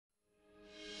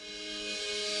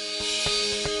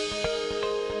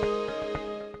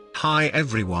Hi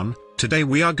everyone, today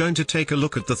we are going to take a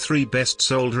look at the 3 best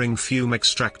soldering fume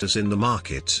extractors in the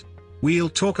market. We'll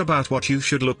talk about what you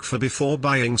should look for before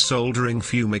buying soldering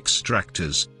fume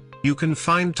extractors. You can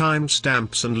find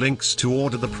timestamps and links to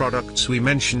order the products we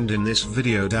mentioned in this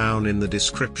video down in the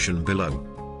description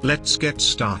below. Let's get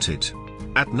started.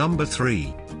 At number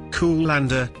 3.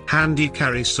 Kulannder Handy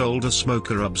Carry Solder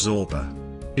Smoker Absorber.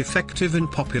 Effective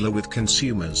and popular with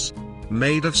consumers.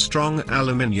 Made of strong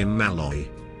aluminium alloy.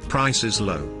 Price is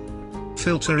low.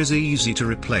 Filter is easy to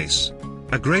replace.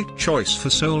 A great choice for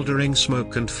soldering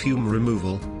smoke and fume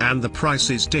removal, and the price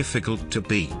is difficult to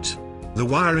beat. The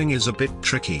wiring is a bit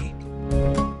tricky.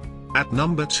 At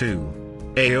number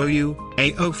 2. Aoyue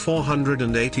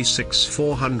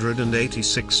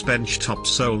AO486 Benchtop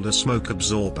Solder Smoke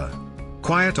Absorber.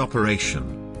 Quiet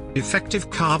operation. Effective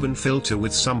carbon filter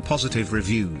with some positive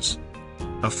reviews.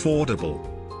 Affordable.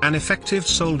 An effective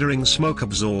soldering smoke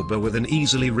absorber with an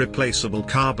easily replaceable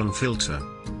carbon filter.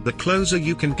 The closer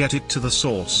you can get it to the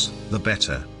source, the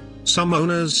better. Some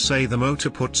owners say the motor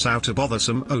puts out a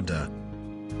bothersome odor.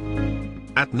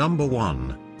 At number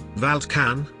 1.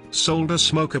 Valtcan Solder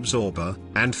Smoke Absorber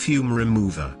and Fume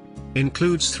Remover.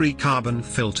 Includes 3 carbon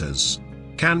filters.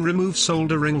 Can remove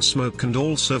soldering smoke and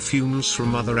also fumes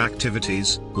from other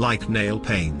activities, like nail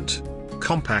paint.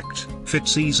 Compact,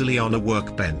 fits easily on a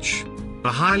workbench. A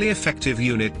highly effective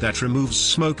unit that removes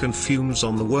smoke and fumes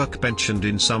on the workbench and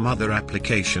in some other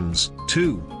applications,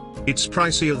 too. It's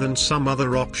pricier than some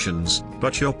other options,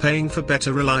 but you're paying for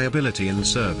better reliability and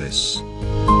service.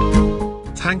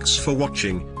 Thanks for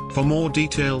watching. For more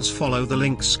details follow the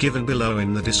links given below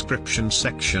in the description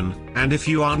section, and if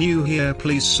you are new here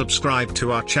please subscribe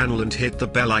to our channel and hit the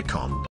bell icon.